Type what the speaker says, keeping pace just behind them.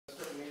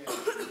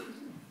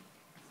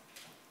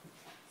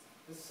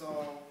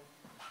song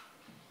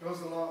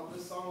goes along.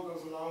 This song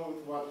goes along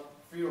with what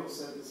Phil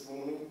said this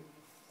morning.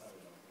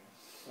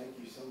 Thank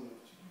you so much.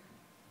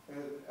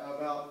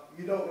 About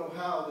you don't know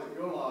how that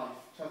your life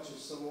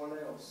touches someone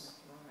else.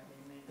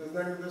 The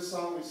name of this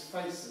song is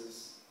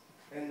Faces,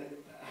 and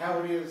how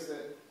it is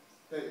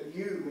that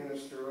you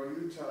minister or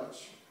you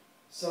touch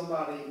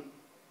somebody's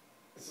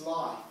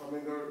life. I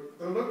mean,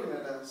 they're looking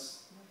at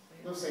us.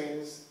 They're saying,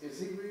 is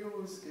he real?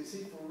 Is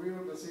he for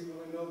real? Does he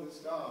really know this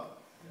God?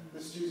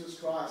 This Jesus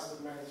Christ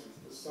of Nazareth,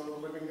 the Son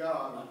of the living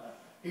God.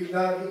 He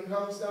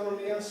comes down on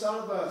the inside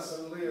of us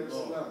and lives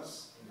in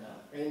us.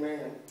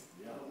 Amen.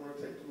 I don't want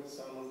to take too much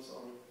time. I'm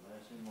sorry.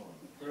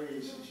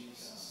 Praise you,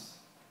 Jesus.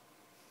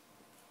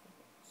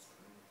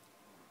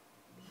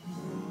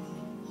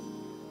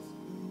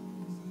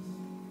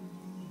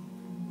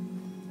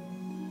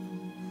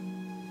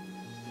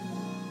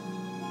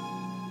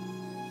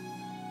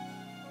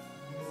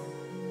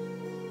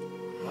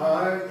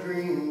 I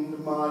dreamed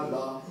my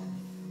life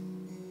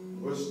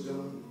was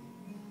done,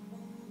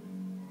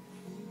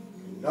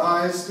 and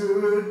I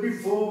stood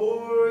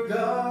before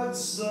God's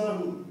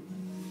Son.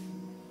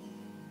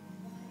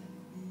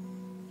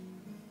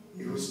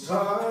 It was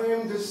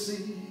time to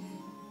see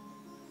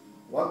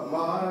what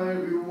my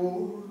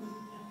reward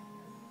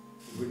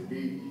would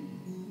be.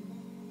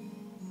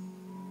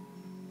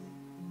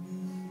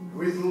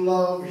 With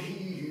love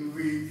he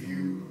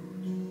reviewed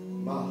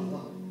my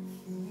life,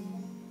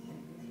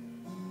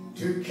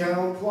 to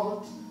count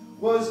what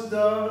was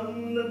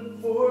done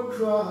for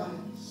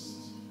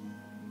Christ.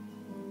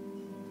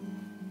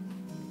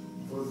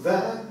 For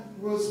that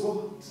was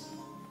what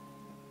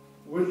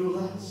would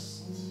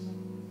last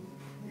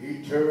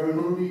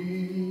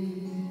eternally.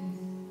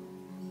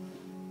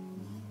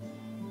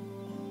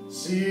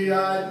 See,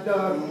 I'd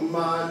done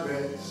my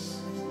best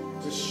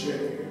to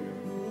share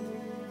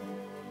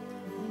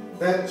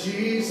that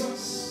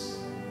Jesus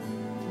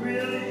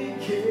really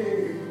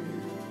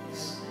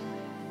cares,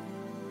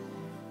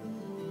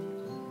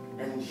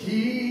 and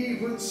he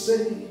would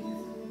save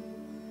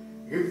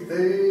if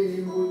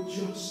they would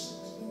just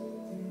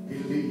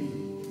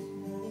believe.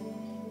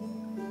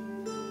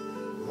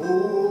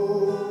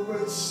 Oh,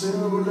 but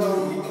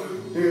seldom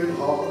did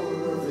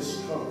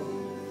harvest come,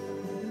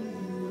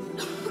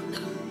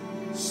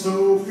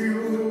 so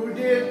few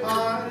did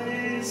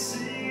I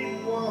see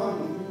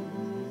one,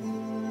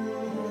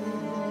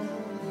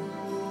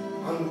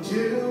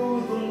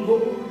 until the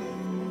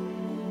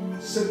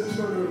Lord said,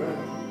 turn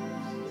around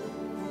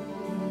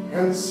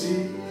and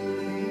see.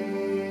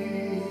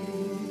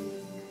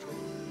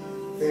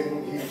 Then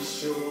he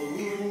showed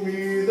me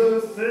the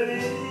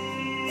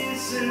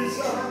faces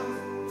of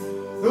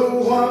the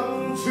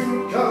ones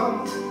who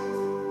come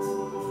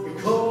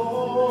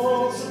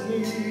because of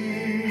me.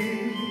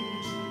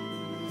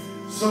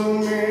 So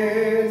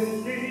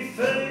many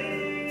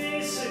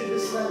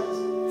faces that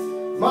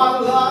my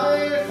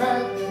life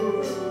had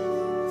put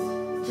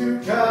to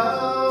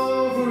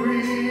Calvary.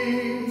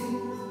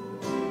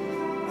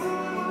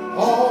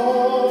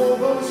 All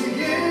those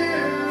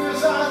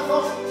years I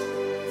thought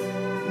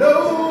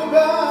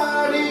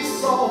nobody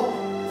saw,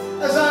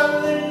 as I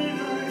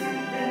lingered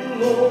in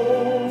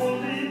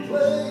lonely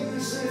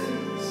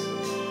places.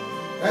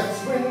 That's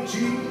when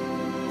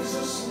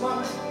Jesus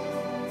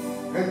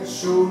smiled and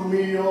showed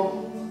me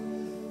all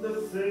the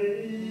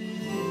faces.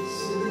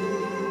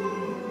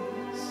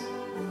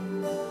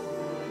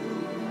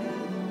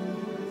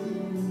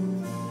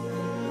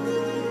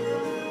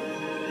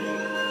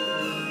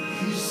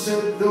 He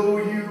said, though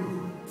you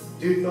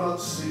did not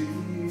see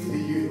the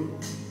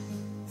yield,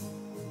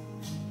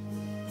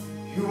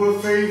 you were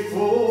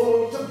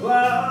faithful to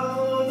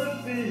plow the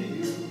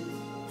field,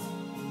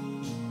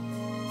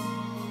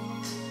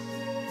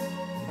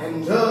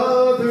 and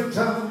other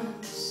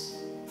times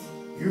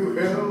you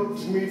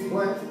helped me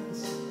plant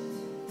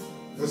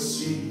the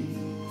seed.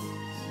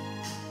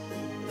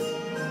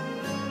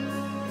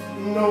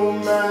 No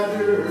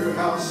matter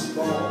how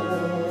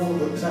small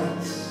the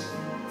task,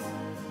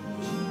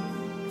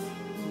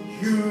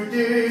 you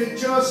did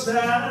just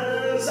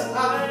as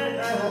I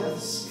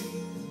asked.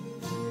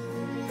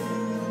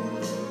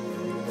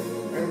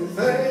 And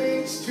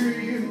thanks to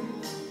you,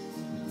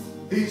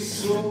 these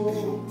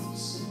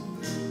souls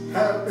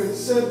have been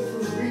set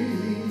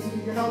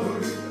free.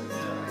 Hallelujah.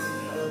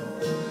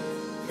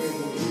 And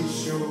he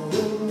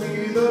showed me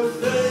the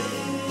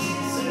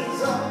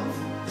faces of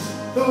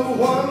the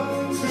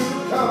ones who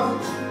come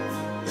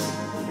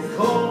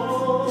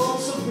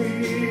because of me.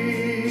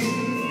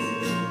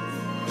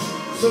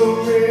 So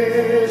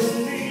many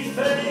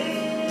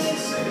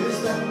faces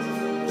that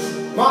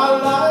my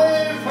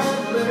life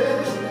had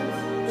led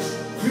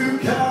to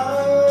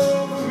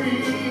Calvary.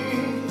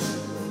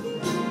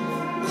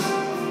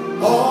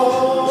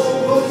 All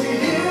those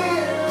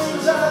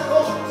years I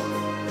thought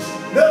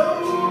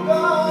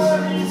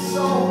nobody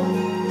saw,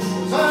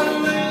 as I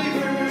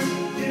labored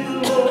in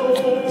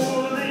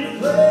lonely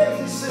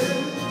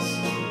places.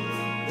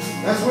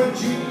 That's when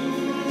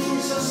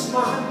Jesus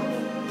smiled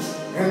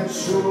and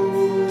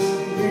showed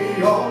me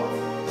all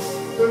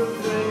the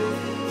faces.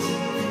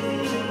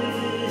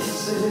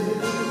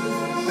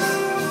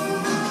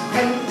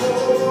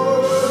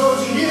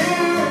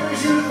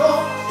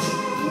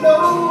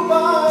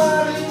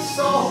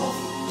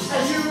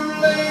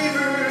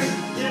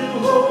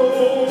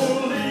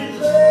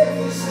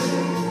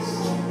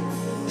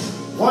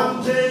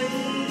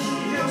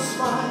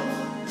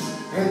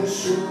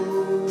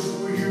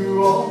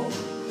 you all